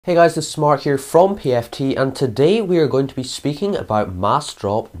Hey guys, this is Mark here from PFT, and today we are going to be speaking about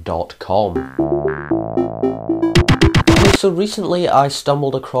Massdrop.com. Okay, so recently I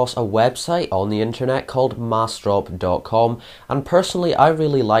stumbled across a website on the internet called Massdrop.com, and personally I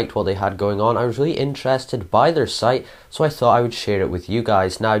really liked what they had going on. I was really interested by their site, so I thought I would share it with you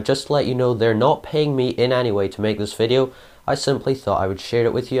guys. Now, just to let you know, they're not paying me in any way to make this video. I simply thought I would share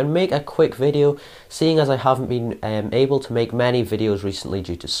it with you and make a quick video. Seeing as I haven't been able to make many videos recently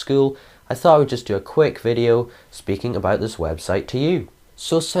due to school, I thought I would just do a quick video speaking about this website to you.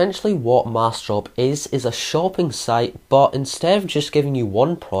 So essentially what Massdrop is a shopping site, but instead of just giving you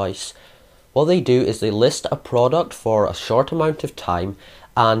one price, what they do is they list a product for a short amount of time,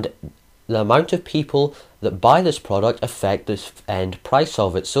 and the amount of people that buy this product affect the end price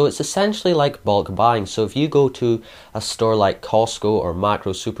of it. So it's essentially like bulk buying. So if you go to a store like Costco or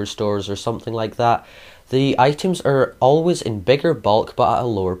Macro Superstores or something like that, the items are always in bigger bulk but at a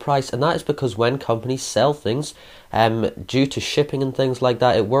lower price, and that is because when companies sell things, due to shipping and things like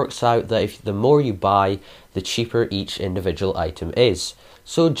that, it works out that if the more you buy, the cheaper each individual item is.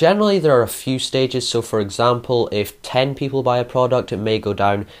 So generally there are a few stages. So for example, if 10 people buy a product, it may go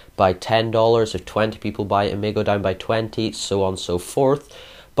down by $10. If 20 people buy it, it may go down by 20, so on and so forth.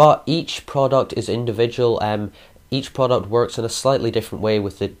 But each product is individual. Each product works in a slightly different way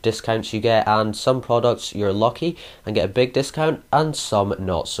with the discounts you get, and some products you're lucky and get a big discount, and some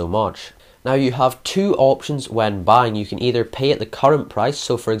not so much. Now you have two options when buying. You can either pay at the current price,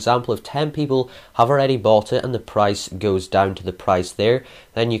 so for example if 10 people have already bought it and the price goes down to the price there,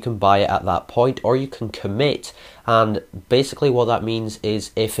 then you can buy it at that point, or you can commit, and basically what that means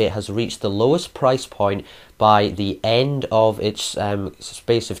is if it has reached the lowest price point by the end of its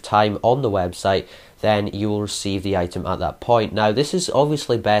space of time on the website, then you will receive the item at that point. Now this is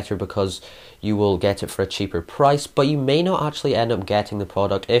obviously better because you will get it for a cheaper price, but you may not actually end up getting the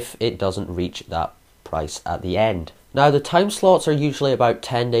product if it doesn't reach that price at the end. Now the time slots are usually about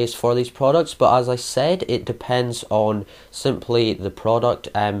 10 days for these products, but as I said, it depends on simply the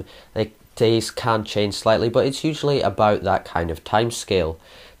product. The days can change slightly, but it's usually about that kind of time scale.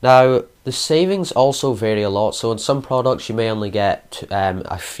 Now, the savings also vary a lot. So on some products you may only get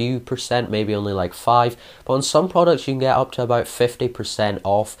a few percent, maybe only like 5%, but on some products you can get up to about 50%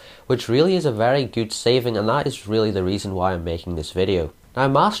 off, which really is a very good saving, and that is really the reason why I'm making this video. Now,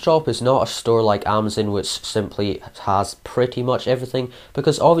 Massdrop is not a store like Amazon which simply has pretty much everything,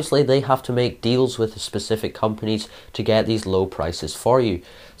 because obviously they have to make deals with specific companies to get these low prices for you.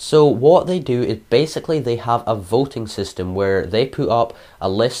 So what they do is basically they have a voting system where they put up a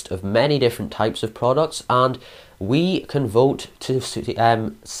list of many different types of products, and we can vote to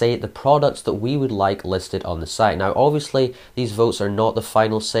say the products that we would like listed on the site. Now obviously these votes are not the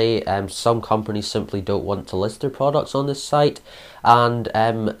final say. Some companies simply don't want to list their products on this site, and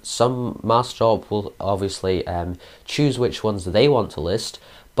some Massdrop will obviously choose which ones they want to list.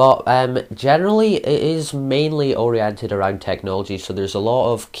 But generally it is mainly oriented around technology, so there's a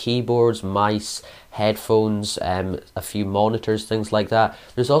lot of keyboards, mice, headphones, a few monitors, things like that.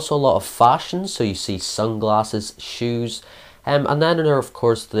 There's also a lot of fashion, so you see sunglasses, shoes, and then there are of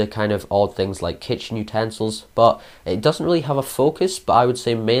course the kind of odd things like kitchen utensils, but it doesn't really have a focus. But I would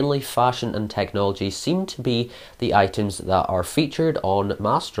say mainly fashion and technology seem to be the items that are featured on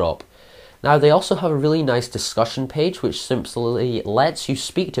Massdrop. Now they also have a really nice discussion page which simply lets you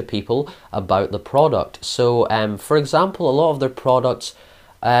speak to people about the product. So for example, a lot of their products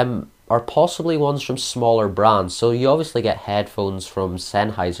are possibly ones from smaller brands. So you obviously get headphones from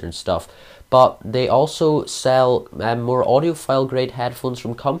Sennheiser and stuff, but they also sell more audiophile grade headphones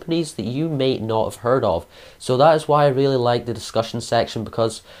from companies that you may not have heard of. So that is why I really like the discussion section,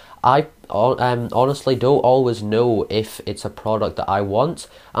 because I honestly don't always know if it's a product that I want,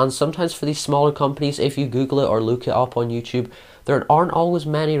 and sometimes for these smaller companies, if you Google it or look it up on YouTube, there aren't always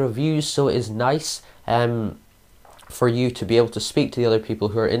many reviews, so it is nice for you to be able to speak to the other people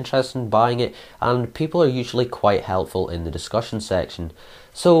who are interested in buying it, and people are usually quite helpful in the discussion section.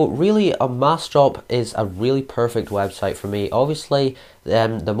 So really, Massdrop is a really perfect website for me. Obviously,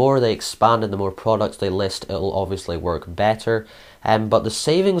 the more they expand and the more products they list, it'll obviously work better. But the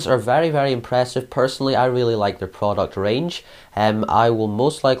savings are very, very impressive. Personally, I really like their product range. I will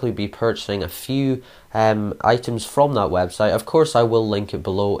most likely be purchasing a few items from that website. Of course, I will link it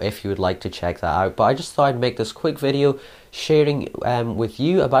below if you would like to check that out. But I just thought I'd make this quick video sharing with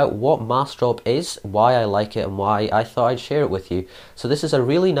you about what Massdrop is, why I like it, and why I thought I'd share it with you. So this is a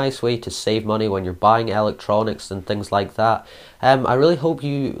really nice way to save money when you're buying electronics and things like that. I really hope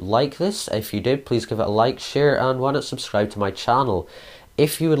you like this. If you did, please give it a like, share, and why not subscribe to my channel.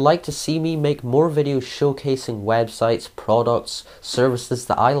 If you would like to see me make more videos showcasing websites, products, services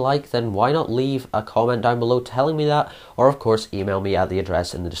that I like, then why not leave a comment down below telling me that, or of course email me at the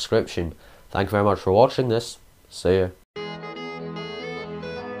address in the description. Thank you very much for watching this. See ya.